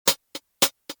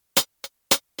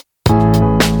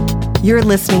You're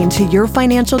listening to Your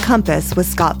Financial Compass with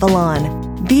Scott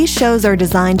Vallon. These shows are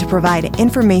designed to provide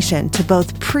information to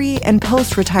both pre- and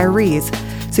post-retirees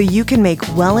so you can make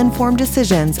well-informed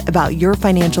decisions about your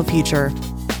financial future.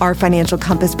 Our Financial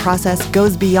Compass process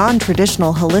goes beyond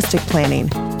traditional holistic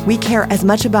planning. We care as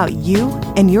much about you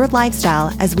and your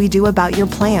lifestyle as we do about your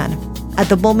plan. At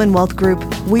the Bullman Wealth Group,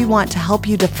 we want to help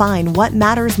you define what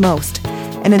matters most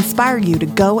and inspire you to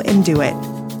go and do it.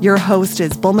 Your host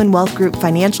is Bullman Wealth Group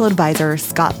financial advisor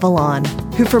Scott Vallon,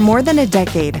 who for more than a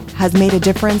decade has made a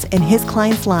difference in his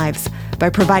clients' lives by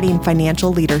providing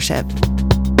financial leadership.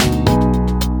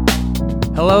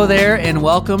 Hello there, and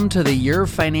welcome to the Your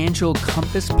Financial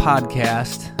Compass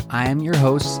podcast. I am your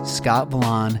host, Scott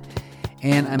Vallon,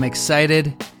 and I'm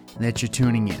excited that you're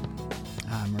tuning in.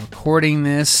 I'm recording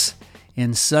this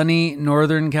in sunny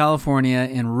Northern California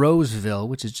in Roseville,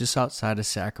 which is just outside of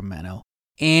Sacramento.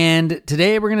 And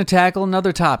today we're going to tackle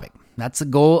another topic. That's the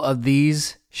goal of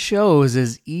these shows,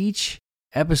 is each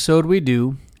episode we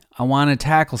do, I want to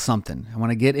tackle something. I want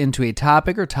to get into a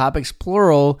topic or topics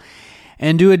plural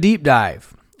and do a deep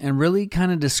dive and really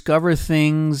kind of discover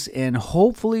things and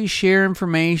hopefully share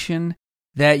information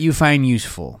that you find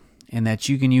useful and that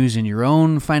you can use in your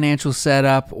own financial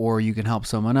setup, or you can help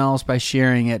someone else by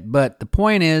sharing it. But the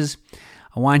point is,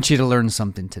 I want you to learn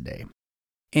something today.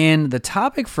 And the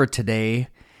topic for today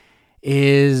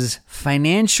is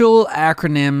financial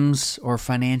acronyms or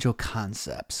financial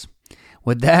concepts.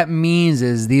 What that means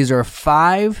is these are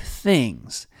 5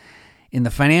 things in the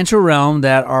financial realm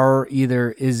that are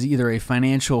either a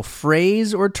financial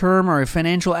phrase or term or a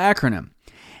financial acronym.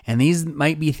 And these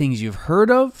might be things you've heard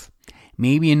of.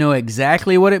 Maybe you know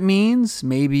exactly what it means.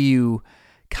 Maybe you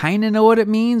kind of know what it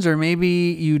means, or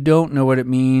maybe you don't know what it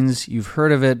means. You've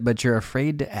heard of it, but you're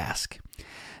afraid to ask.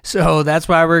 So that's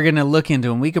why we're going to look into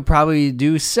them. We could probably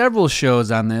do several shows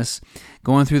on this,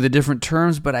 going through the different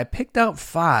terms, but I picked out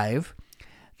 5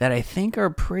 that I think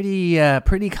are pretty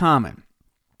common.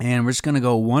 And we're just going to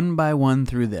go one by one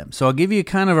through them. So I'll give you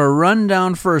kind of a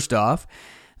rundown first off.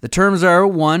 The terms are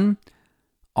 1,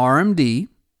 RMD,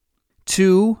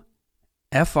 2,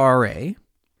 FRA,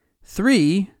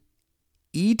 3,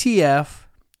 ETF,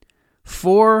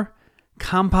 4,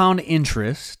 compound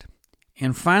interest,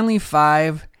 and finally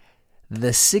 5,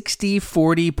 the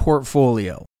 60-40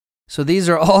 portfolio. So these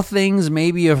are all things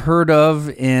maybe you've heard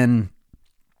of, and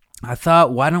I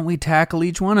thought, why don't we tackle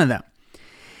each one of them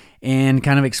and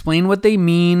kind of explain what they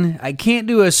mean. I can't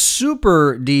do a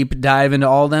super deep dive into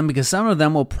all of them because some of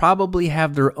them will probably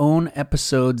have their own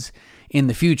episodes in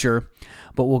the future,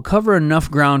 but we'll cover enough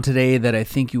ground today that I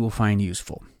think you will find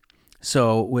useful.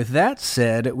 So with that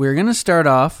said, we're going to start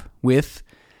off with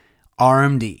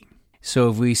RMD.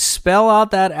 So if we spell out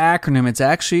that acronym, it's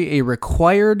actually a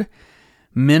required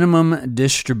minimum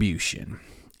distribution.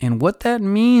 And what that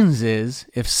means is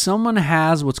if someone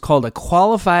has what's called a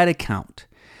qualified account,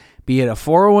 be it a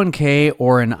 401k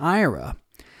or an IRA,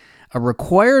 a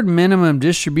required minimum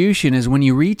distribution is when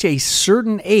you reach a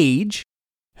certain age,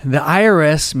 the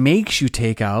IRS makes you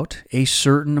take out a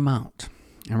certain amount.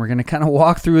 And we're going to kind of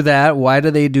walk through that. Why do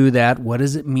they do that? What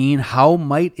does it mean? How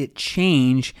might it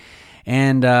change?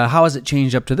 And how has it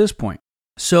changed up to this point?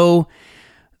 So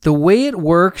the way it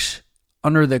works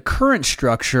under the current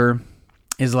structure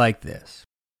is like this.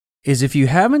 Is if you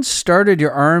haven't started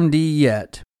your RMD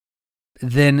yet,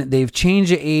 then they've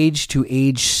changed the age to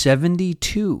age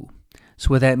 72. So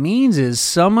what that means is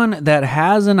someone that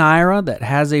has an IRA, that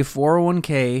has a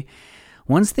 401k,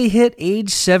 once they hit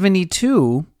age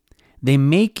 72, they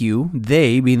being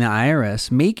the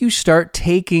IRS, make you start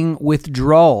taking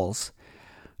withdrawals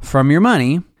from your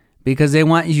money because they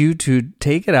want you to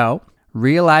take it out,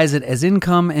 realize it as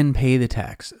income, and pay the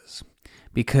taxes.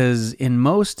 Because in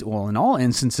all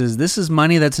instances, this is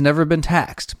money that's never been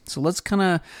taxed. So let's kind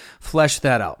of flesh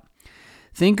that out.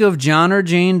 Think of John or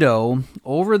Jane Doe.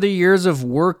 Over the years of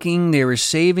working, they were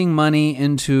saving money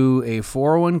into a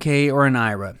 401k or an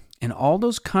IRA. And all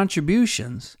those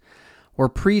contributions were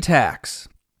pre-tax.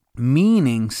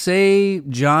 Meaning, say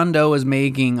John Doe is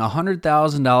making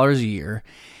 $100,000 a year,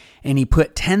 and he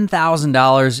put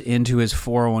 $10,000 into his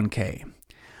 401k.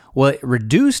 Well, it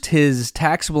reduced his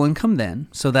taxable income then,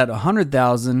 so that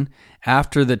 $100,000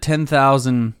 after the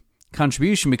 $10,000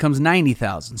 contribution becomes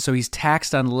 $90,000. So he's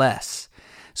taxed on less.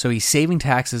 So he's saving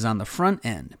taxes on the front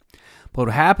end. But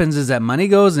what happens is that money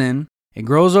goes in, it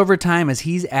grows over time as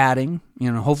he's adding,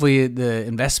 hopefully the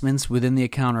investments within the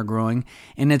account are growing,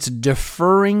 and it's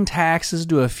deferring taxes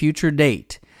to a future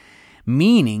date,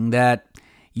 meaning that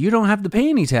you don't have to pay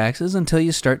any taxes until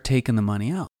you start taking the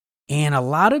money out. And a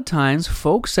lot of times,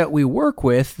 folks that we work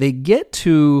with, they get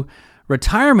to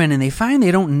retirement and they find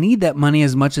they don't need that money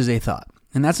as much as they thought.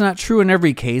 And that's not true in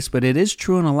every case, but it is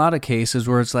true in a lot of cases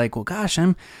where it's like, well, gosh,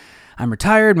 I'm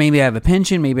retired. Maybe I have a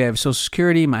pension. Maybe I have Social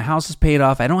Security. My house is paid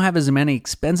off. I don't have as many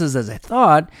expenses as I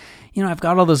thought. I've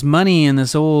got all this money in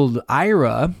this old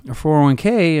IRA or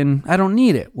 401k and I don't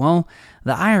need it. Well,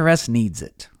 the IRS needs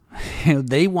it.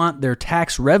 They want their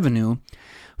tax revenue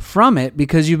from it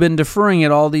because you've been deferring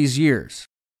it all these years.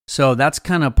 So that's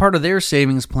kind of part of their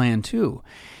savings plan too.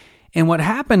 And what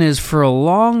happened is for a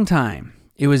long time,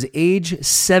 it was age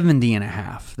 70 and a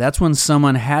half. That's when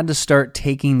someone had to start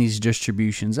taking these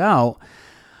distributions out.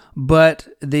 But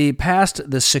they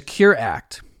passed the Secure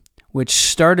Act, which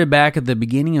started back at the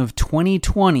beginning of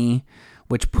 2020,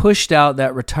 which pushed out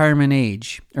that retirement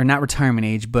age, or not retirement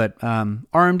age, but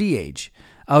RMD age,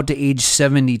 out to age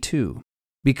 72.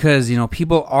 Because,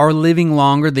 people are living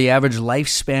longer, the average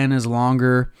lifespan is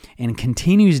longer and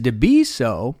continues to be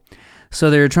so. So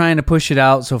they're trying to push it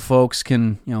out so folks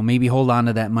can, maybe hold on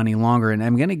to that money longer. And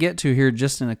I'm going to get to here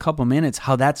just in a couple minutes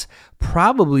how that's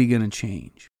probably going to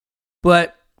change.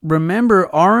 But remember,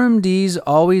 RMDs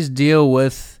always deal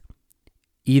with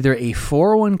either a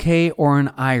 401k or an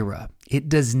IRA. It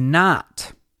does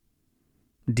not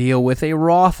deal with a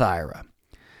Roth IRA.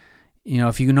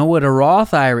 If you know what a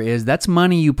Roth IRA is, that's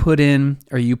money you put in,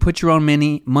 or you put your own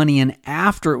money in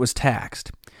after it was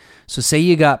taxed. So say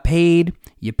you got paid,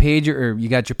 you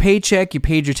got your paycheck, you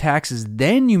paid your taxes,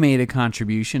 then you made a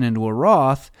contribution into a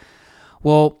Roth.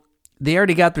 Well, they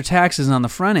already got their taxes on the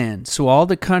front end, so all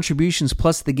the contributions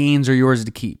plus the gains are yours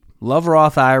to keep. Love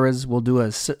Roth IRAs. We'll do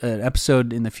an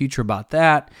episode in the future about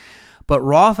that. But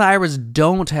Roth IRAs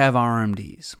don't have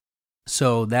RMDs.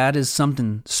 So that is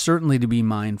something certainly to be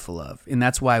mindful of. And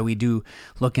that's why we do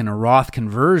look into Roth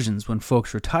conversions when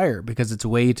folks retire, because it's a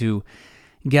way to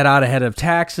get out ahead of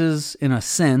taxes in a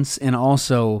sense, and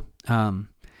also,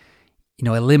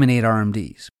 eliminate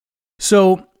RMDs.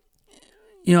 So,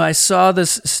 I saw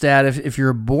this stat. If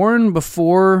you're born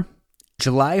before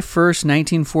July 1st,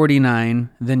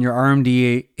 1949, then your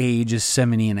RMD age is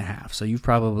 70 and a half. So you've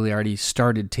probably already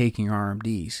started taking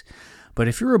RMDs. But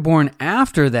if you were born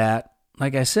after that,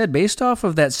 like I said, based off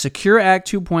of that Secure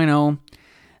Act 2.0,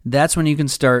 that's when you can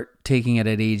start taking it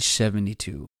at age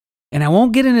 72. And I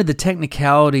won't get into the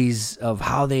technicalities of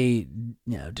how they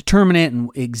determine it and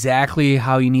exactly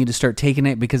how you need to start taking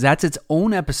it, because that's its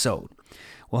own episode.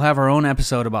 We'll have our own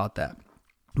episode about that.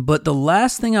 But the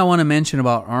last thing I want to mention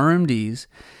about RMDs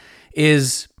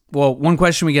is, one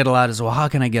question we get a lot is, how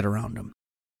can I get around them?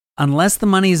 Unless the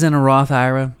money's in a Roth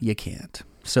IRA, you can't.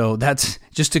 So that's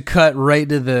just to cut right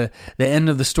to the end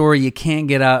of the story. You can't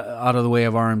get out of the way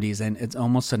of RMDs, and it's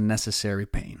almost a necessary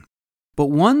pain. But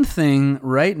one thing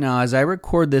right now, as I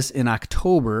record this in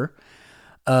October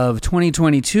of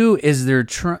 2022, is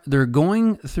they're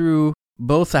going through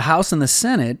both the House and the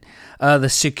Senate, the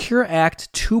Secure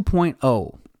Act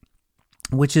 2.0,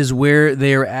 which is where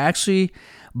they are actually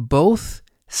both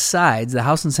sides, the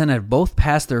House and Senate, have both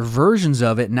passed their versions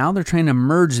of it. Now they're trying to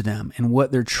merge them. And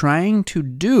what they're trying to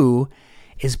do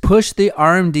is push the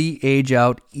RMD age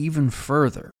out even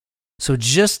further. So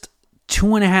just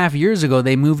 2.5 years ago,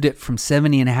 they moved it from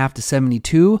 70 and a half to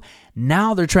 72.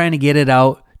 Now they're trying to get it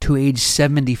out to age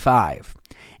 75.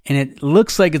 And it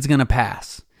looks like it's going to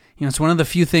pass. It's one of the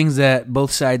few things that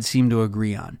both sides seem to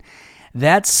agree on.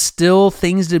 That's still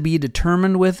things to be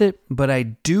determined with it, but I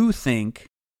do think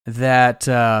that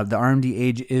the RMD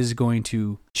age is going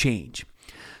to change.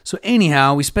 So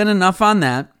anyhow, we spent enough on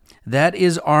that. That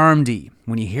is RMD.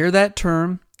 When you hear that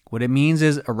term, what it means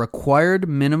is a required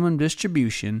minimum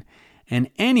distribution. And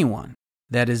anyone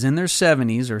that is in their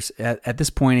 70s or at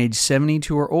this point, age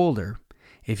 72 or older,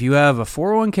 if you have a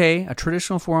 401k, a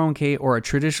traditional 401k, or a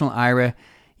traditional IRA,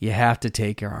 you have to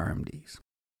take your RMDs.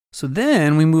 So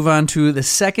then we move on to the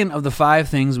second of the 5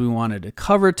 things we wanted to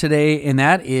cover today, and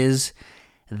that is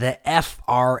the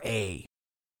FRA.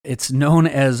 It's known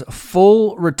as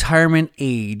full retirement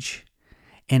age,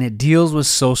 and it deals with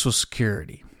Social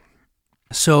Security.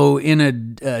 So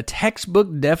in a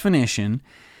textbook definition,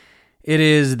 it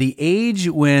is the age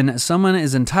when someone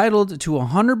is entitled to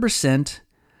 100%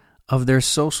 of their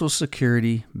Social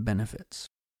Security benefits.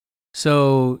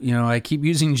 So, I keep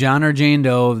using John or Jane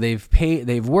Doe.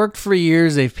 They've worked for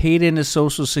years, they've paid into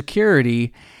Social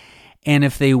Security, and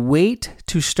if they wait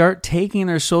to start taking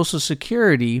their Social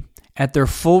Security at their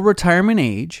full retirement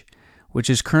age, which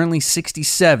is currently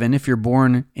 67 if you're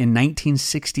born in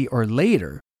 1960 or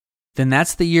later, then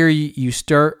that's the year you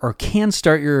start or can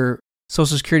start your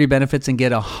Social Security benefits and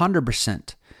get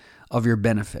 100% of your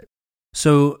benefit.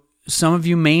 So some of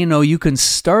you may know you can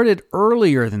start it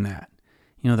earlier than that.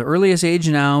 The earliest age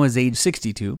now is age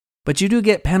 62. But you do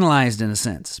get penalized in a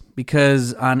sense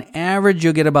because on average,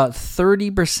 you'll get about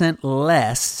 30%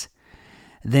 less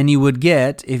than you would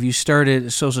get if you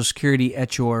started Social Security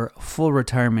at your full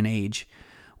retirement age,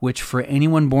 which for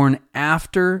anyone born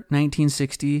after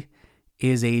 1960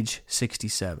 is age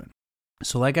 67.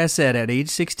 So like I said, at age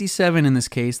 67 in this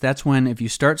case, that's when if you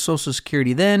start Social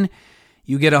Security then,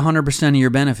 you get 100% of your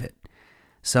benefit.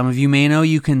 Some of you may know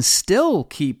you can still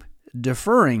keep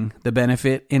deferring the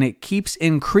benefit, and it keeps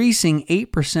increasing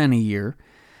 8% a year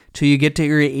till you get to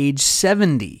your age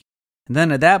 70. And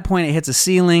then at that point, it hits a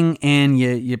ceiling, and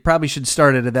you probably should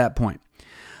start it at that point.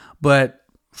 But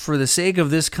for the sake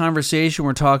of this conversation,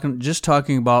 we're just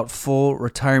talking about full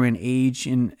retirement age,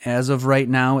 and as of right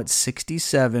now, it's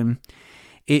 67.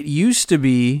 It used to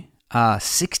be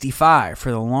 65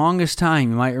 for the longest time.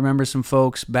 You might remember some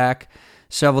folks back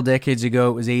several decades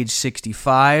ago, it was age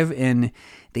 65, and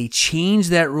they changed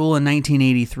that rule in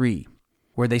 1983,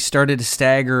 where they started to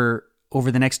stagger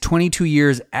over the next 22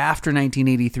 years after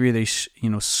 1983. They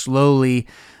slowly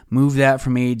moved that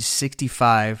from age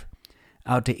 65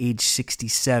 out to age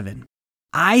 67.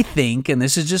 I think, and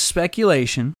this is just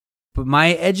speculation, but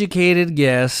my educated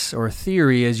guess, or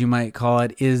theory as you might call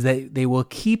it, is that they will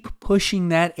keep pushing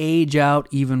that age out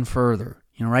even further.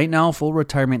 Right now, full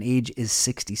retirement age is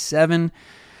 67.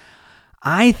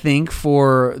 I think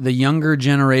for the younger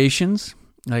generations,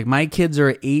 like my kids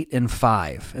are 8 and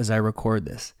 5 as I record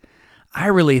this, I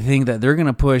really think that they're going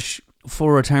to push full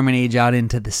retirement age out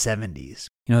into the 70s.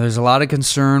 There's a lot of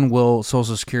concern. Will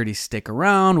Social Security stick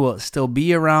around? Will it still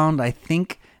be around? I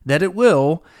think that it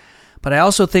will. But I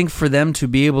also think for them to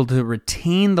be able to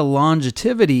retain the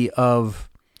longevity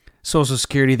of Social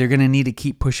Security, they're going to need to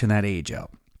keep pushing that age out.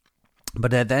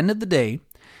 But at the end of the day,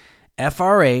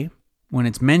 FRA, when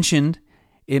it's mentioned,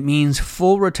 it means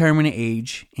full retirement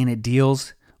age, and it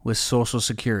deals with Social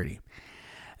Security.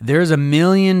 There's a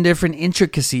million different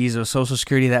intricacies of Social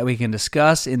Security that we can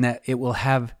discuss, in that it will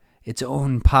have its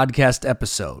own podcast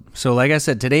episode. So like I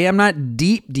said, today I'm not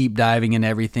deep diving in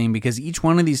everything because each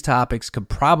one of these topics could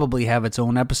probably have its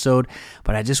own episode,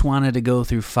 but I just wanted to go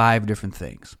through 5 different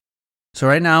things. So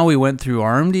right now we went through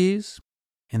RMDs,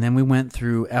 and then we went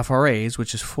through FRAs,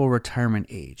 which is full retirement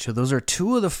age. So those are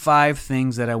 2 of the 5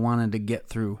 things that I wanted to get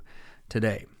through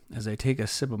today. As I take a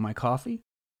sip of my coffee.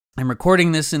 I'm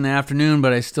recording this in the afternoon,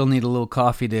 but I still need a little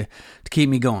coffee to keep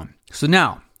me going. So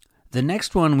now, the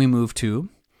next one we move to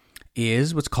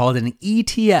is what's called an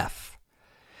ETF.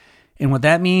 And what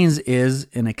that means is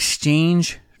an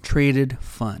exchange-traded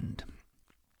fund.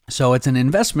 So it's an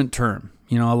investment term.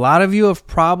 A lot of you have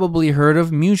probably heard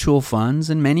of mutual funds,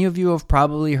 and many of you have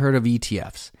probably heard of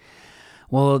ETFs.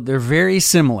 Well, they're very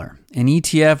similar. An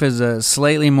ETF is a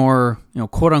slightly more,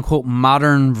 quote-unquote,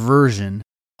 modern version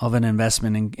of an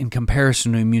investment in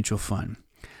comparison to a mutual fund.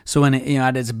 So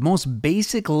at its most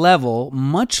basic level,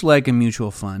 much like a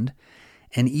mutual fund,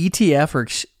 an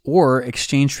ETF or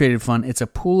exchange-traded fund, it's a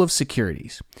pool of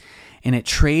securities, and it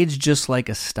trades just like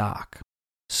a stock.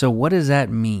 So what does that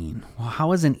mean? Well,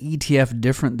 how is an ETF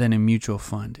different than a mutual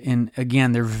fund? And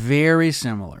again, they're very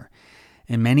similar.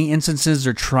 In many instances,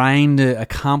 they're trying to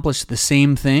accomplish the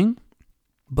same thing.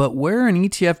 But where an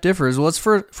ETF differs, well, let's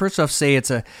first off say it's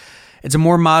a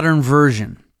more modern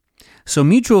version. So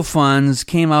mutual funds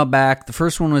came out back, the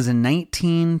first one was in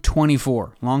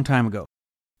 1924, a long time ago.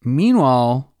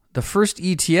 Meanwhile, the first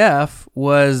ETF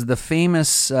was the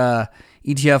famous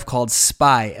ETF called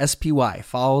SPY, S-P-Y,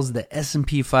 follows the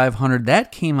S&P 500.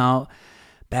 That came out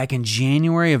back in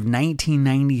January of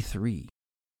 1993,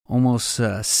 almost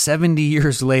 70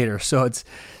 years later. So it's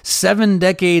 7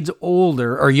 decades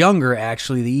older, or younger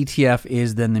actually, the ETF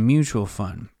is than the mutual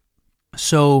fund.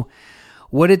 So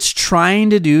what it's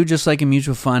trying to do, just like a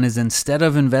mutual fund, is instead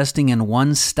of investing in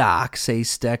one stock, say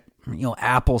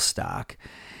Apple stock,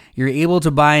 you're able to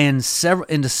buy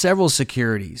into several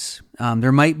securities.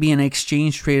 There might be an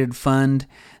exchange-traded fund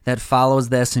that follows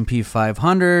the S&P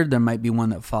 500. There might be one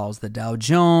that follows the Dow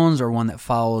Jones, or one that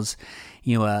follows,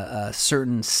 a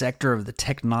certain sector of the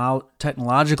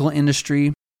technological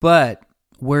industry. But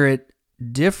where it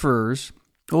differs,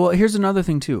 well, here's another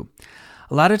thing too.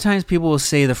 A lot of times people will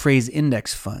say the phrase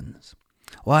index funds.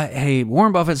 Well, hey,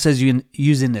 Warren Buffett says you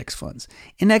use index funds.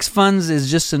 Index funds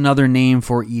is just another name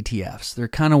for ETFs. They're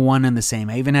kind of one and the same.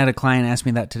 I even had a client ask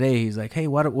me that today. He's like, hey,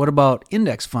 what about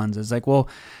index funds? It's like, well,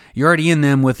 you're already in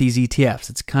them with these ETFs.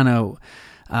 It's kind of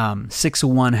 6 of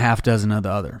one, half dozen of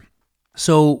the other.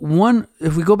 So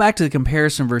if we go back to the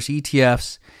comparison versus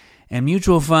ETFs and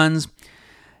mutual funds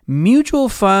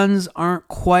aren't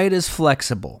quite as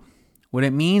flexible. What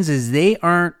it means is they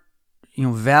aren't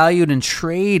valued and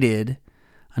traded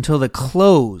until the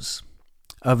close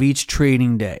of each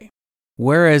trading day.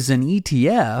 Whereas an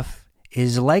ETF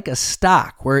is like a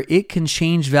stock where it can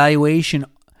change valuation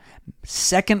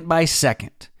second by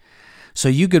second. So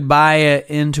you could buy it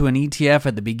into an ETF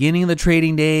at the beginning of the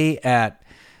trading day at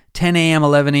 10 a.m.,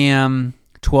 11 a.m.,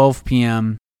 12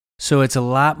 p.m. So it's a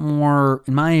lot more,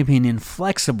 in my opinion,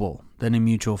 flexible than a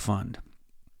mutual fund.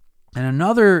 And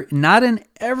another, not in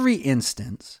every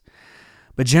instance,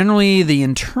 but generally the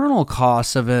internal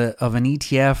costs of an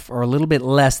ETF are a little bit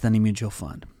less than a mutual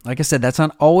fund. Like I said, that's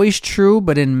not always true,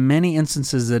 but in many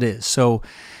instances it is. So,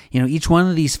 each one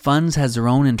of these funds has their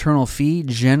own internal fee.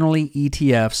 Generally,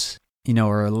 ETFs,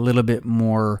 are a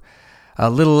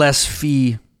little less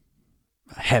fee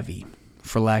heavy,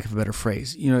 for lack of a better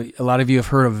phrase. A lot of you have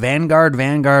heard of Vanguard.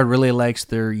 Vanguard really likes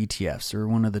their ETFs. They're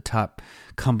one of the top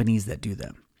companies that do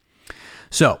them.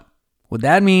 So what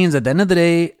that means at the end of the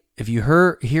day, if you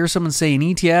hear someone say an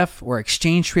ETF or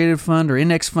exchange traded fund or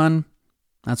index fund,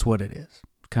 that's what it is.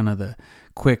 Kind of the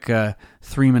quick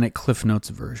 3-minute Cliff Notes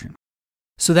version.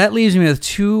 So that leaves me with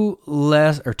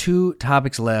two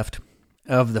topics left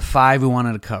of the 5 we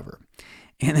wanted to cover.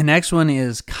 And the next one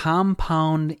is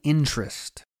compound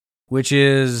interest, which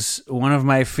is one of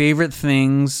my favorite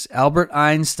things. Albert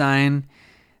Einstein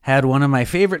had one of my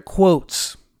favorite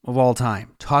quotes of all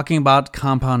time, talking about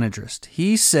compound interest.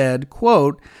 He said,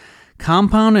 quote,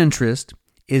 "Compound interest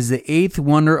is the 8th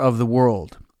wonder of the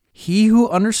world. He who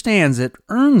understands it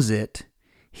earns it.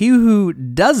 He who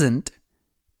doesn't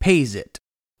pays it."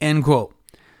 End quote.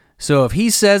 So if he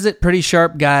says it, pretty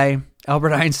sharp guy,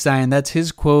 Albert Einstein, that's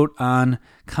his quote on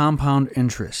compound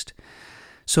interest.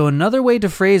 So another way to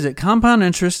phrase it, compound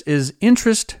interest is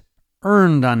interest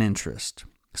earned on interest.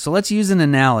 So let's use an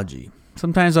analogy.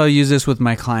 Sometimes I'll use this with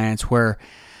my clients where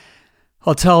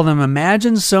I'll tell them,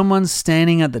 imagine someone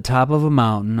standing at the top of a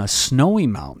mountain, a snowy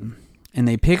mountain, and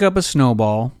they pick up a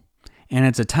snowball, and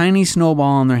it's a tiny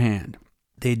snowball in their hand.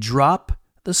 They drop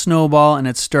the snowball, and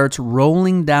it starts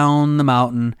rolling down the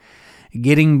mountain,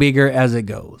 getting bigger as it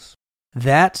goes.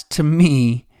 That, to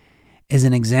me, is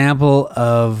an example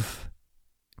of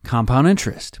compound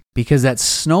interest, because that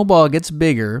snowball gets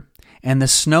bigger, and the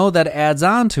snow that adds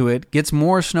onto it gets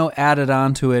more snow added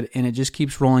onto it, and it just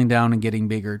keeps rolling down and getting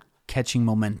bigger, catching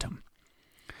momentum.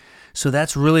 So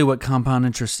that's really what compound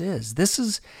interest is. This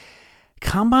is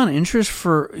compound interest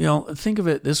for, think of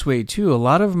it this way too. A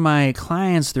lot of my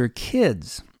clients, their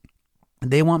kids,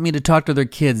 they want me to talk to their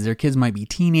kids. Their kids might be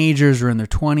teenagers or in their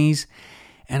 20s.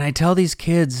 And I tell these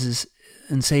kids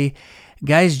and say,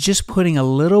 guys, just putting a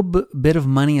little bit of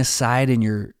money aside in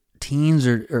your teens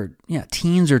or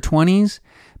 20s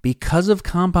because of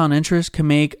compound interest can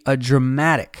make a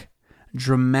dramatic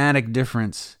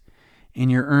difference in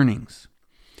your earnings.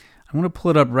 I'm going to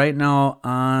pull it up right now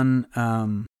on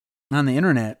the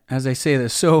internet as I say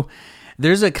this. So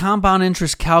there's a compound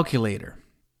interest calculator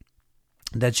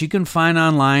that you can find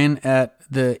online at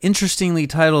the interestingly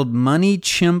titled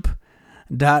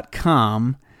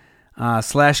moneychimp.com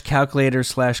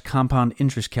 /calculator/compound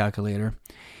interest calculator.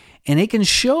 And it can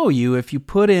show you if you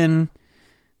put in,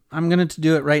 I'm going to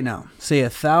do it right now, say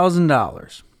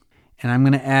 $1,000, and I'm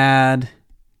going to add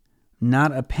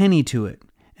not a penny to it.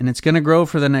 And it's going to grow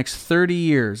for the next 30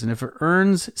 years. And if it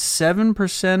earns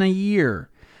 7% a year,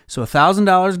 so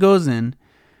 $1,000 goes in,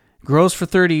 grows for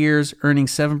 30 years, earning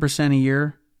 7% a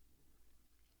year,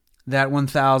 that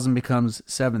 1,000 becomes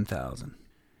 7,000.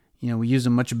 We use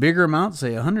a much bigger amount,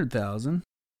 say 100,000,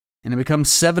 and it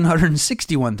becomes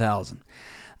 761,000.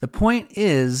 The point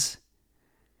is,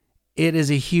 it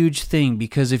is a huge thing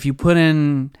because if you put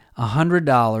in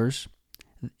 $100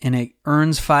 and it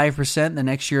earns 5%, the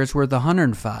next year it's worth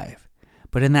 105.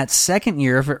 But in that second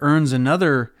year, if it earns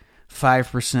another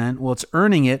 5%, well, it's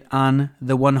earning it on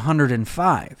the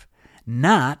 105,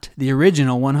 not the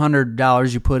original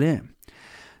 $100 you put in.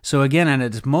 So again, at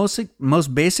its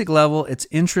most basic level, it's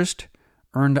interest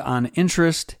earned on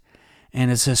interest, and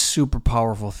it's a super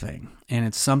powerful thing. And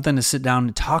it's something to sit down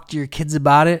and talk to your kids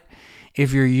about it.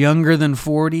 If you're younger than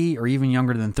 40 or even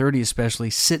younger than 30 especially,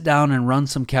 sit down and run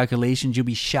some calculations. You'll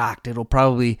be shocked. It'll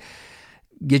probably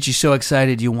get you so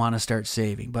excited you want to start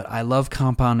saving. But I love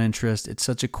compound interest. It's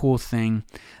such a cool thing.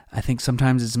 I think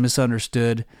sometimes it's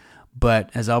misunderstood. But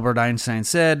as Albert Einstein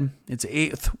said, it's the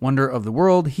 8th wonder of the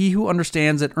world. He who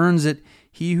understands it earns it.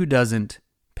 He who doesn't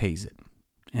pays it.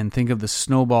 And think of the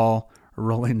snowball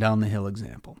rolling down the hill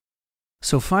example.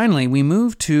 So finally, we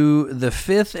move to the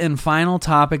 5th and final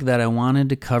topic that I wanted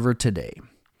to cover today.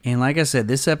 And like I said,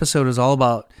 this episode is all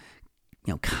about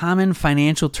common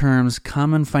financial terms,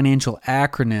 common financial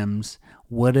acronyms.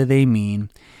 What do they mean?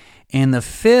 And the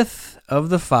 5th of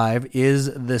the 5 is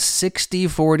the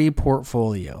 60-40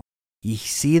 portfolio. You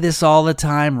see this all the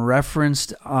time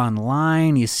referenced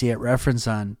online. You see it referenced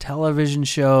on television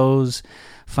shows,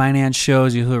 finance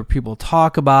shows. You hear people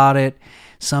talk about it.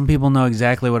 Some people know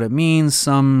exactly what it means.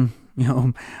 Some,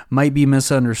 might be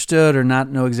misunderstood or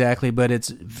not know exactly, but it's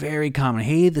very common.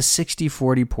 Hey, the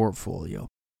 60-40 portfolio.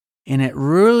 And it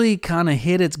really kind of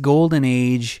hit its golden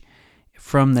age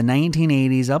from the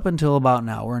 1980s up until about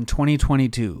now. We're in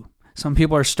 2022. Some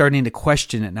people are starting to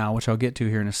question it now, which I'll get to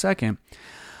here in a second.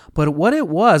 But what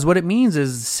it means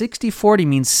is 60-40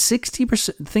 means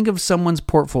 60%. Think of someone's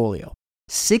portfolio.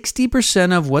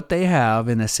 60% of what they have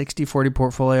in a 60-40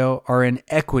 portfolio are in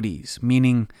equities,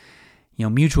 meaning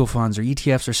mutual funds or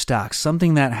ETFs or stocks,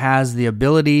 something that has the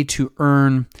ability to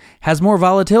earn, has more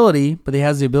volatility, but it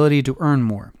has the ability to earn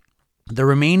more. The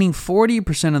remaining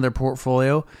 40% of their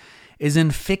portfolio is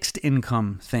in fixed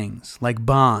income things like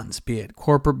bonds, be it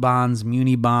corporate bonds,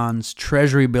 muni bonds,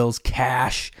 treasury bills,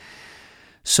 cash.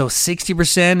 So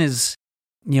 60% is,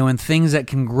 in things that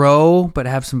can grow but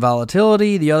have some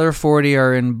volatility. The other 40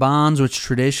 are in bonds, which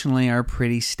traditionally are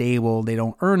pretty stable. They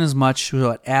don't earn as much,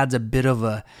 so it adds a bit of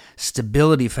a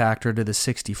stability factor to the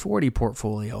 60-40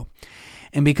 portfolio.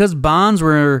 And because bonds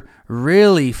were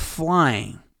really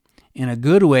flying in a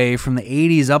good way from the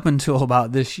 80s up until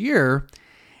about this year,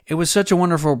 it was such a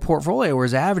wonderful portfolio. It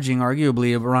was averaging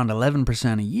arguably around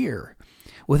 11% a year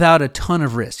without a ton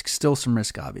of risk. Still some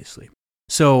risk, obviously.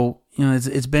 So,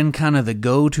 it's been kind of the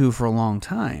go-to for a long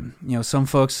time. Some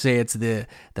folks say it's the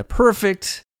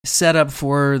perfect setup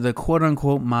for the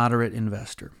quote-unquote moderate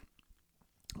investor.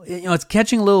 It's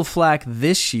catching a little flack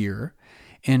this year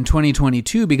in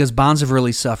 2022 because bonds have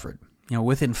really suffered.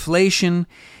 With inflation,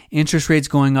 interest rates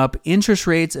going up, interest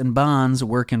rates and bonds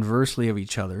work inversely of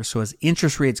each other. So as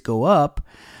interest rates go up,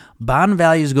 bond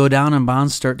values go down and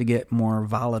bonds start to get more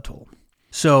volatile.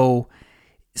 So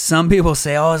some people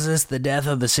say, is this the death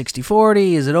of the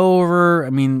 60-40? Is it over? I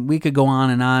mean, we could go on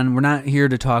and on. We're not here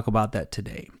to talk about that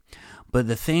today. But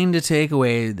the thing to take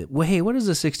away, what is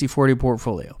a 60-40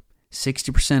 portfolio?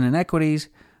 60% in equities,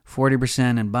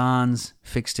 40% in bonds,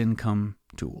 fixed income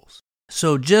tools.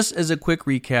 So just as a quick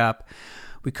recap,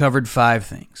 we covered 5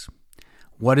 things.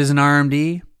 What is an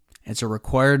RMD? It's a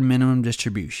required minimum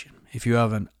distribution. If you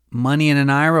have money in an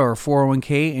IRA or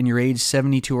 401k and you're age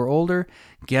 72 or older,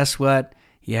 guess what?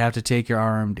 You have to take your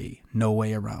RMD. No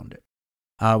way around it.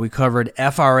 We covered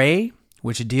FRA,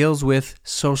 which deals with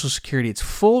Social Security. It's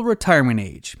full retirement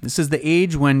age. This is the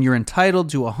age when you're entitled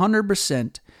to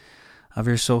 100% of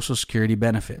your Social Security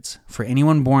benefits. For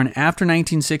anyone born after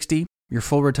 1960, your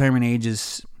full retirement age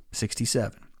is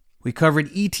 67. We covered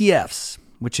ETFs,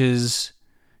 which is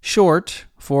short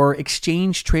for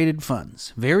exchange-traded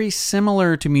funds. Very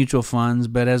similar to mutual funds,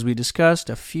 but as we discussed,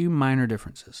 a few minor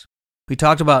differences. We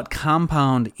talked about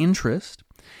compound interest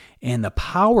and the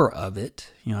power of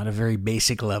it, at a very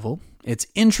basic level. It's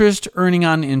interest earning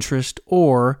on interest,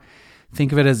 or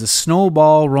think of it as a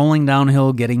snowball rolling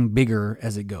downhill, getting bigger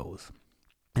as it goes.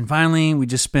 And finally, we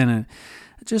just spent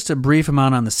just a brief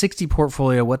amount on the 60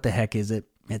 portfolio. What the heck is it?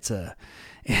 It's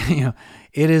it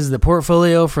is the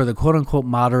portfolio for the quote-unquote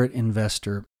moderate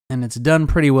investor, and it's done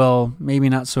pretty well. Maybe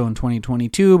not so in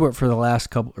 2022, but for the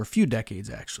last few decades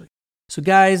actually. So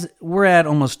guys, we're at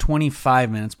almost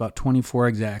 25 minutes, about 24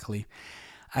 exactly.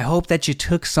 I hope that you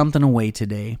took something away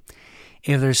today.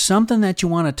 If there's something that you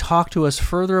want to talk to us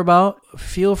further about,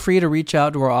 feel free to reach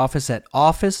out to our office at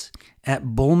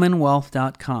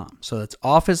office@bullmanwealth.com. So that's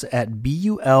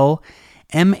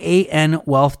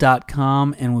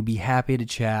office@BULMANwealth.com, and we'll be happy to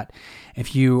chat.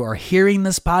 If you are hearing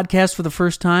this podcast for the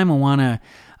first time and want to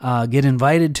get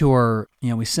invited to our,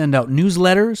 we send out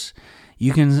newsletters.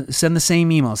 You can send the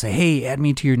same email, say, hey, add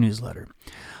me to your newsletter.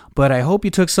 But I hope you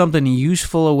took something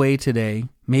useful away today.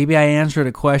 Maybe I answered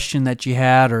a question that you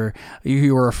had or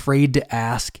you were afraid to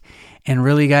ask. And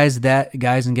really, guys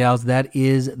and gals, that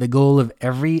is the goal of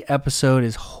every episode,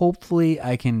 is hopefully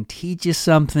I can teach you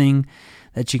something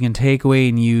that you can take away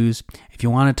and use. If you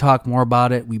want to talk more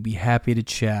about it, we'd be happy to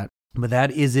chat. But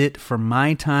that is it for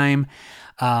my time.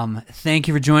 Thank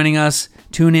you for joining us.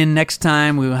 Tune in next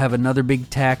time. We will have another big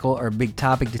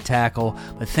topic to tackle.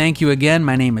 But thank you again.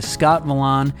 My name is Scott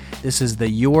Milan. This is the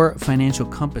Your Financial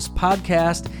Compass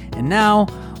podcast. And now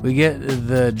we get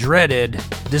the dreaded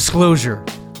disclosure.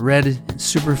 Read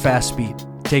super fast speed.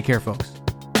 Take care, folks.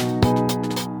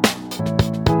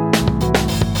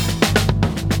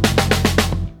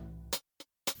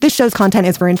 The show's content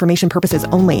is for information purposes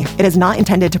only. It is not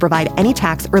intended to provide any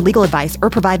tax or legal advice or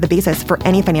provide the basis for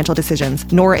any financial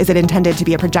decisions, nor is it intended to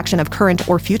be a projection of current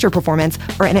or future performance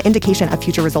or an indication of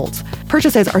future results.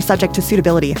 Purchases are subject to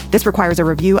suitability. This requires a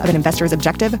review of an investor's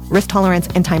objective, risk tolerance,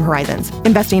 and time horizons.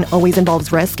 Investing always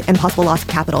involves risk and possible loss of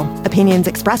capital. Opinions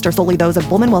expressed are solely those of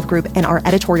Bullman Wealth Group and our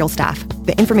editorial staff.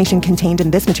 The information contained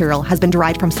in this material has been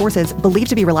derived from sources believed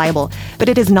to be reliable, but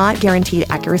it is not guaranteed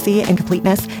accuracy and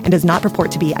completeness and does not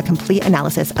purport to be a complete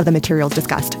analysis of the materials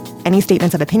discussed. Any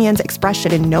statements of opinions expressed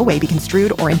should in no way be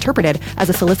construed or interpreted as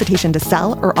a solicitation to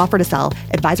sell or offer to sell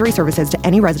advisory services to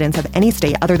any residents of any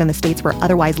state other than the states where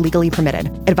otherwise legally permitted.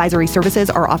 Advisory services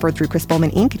are offered through Chris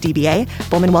Bullman Inc., DBA,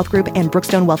 Bullman Wealth Group, and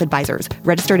Brookstone Wealth Advisors,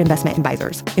 registered investment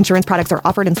advisors. Insurance products are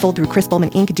offered and sold through Chris Bullman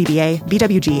Inc., DBA,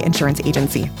 BWG Insurance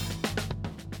Agency.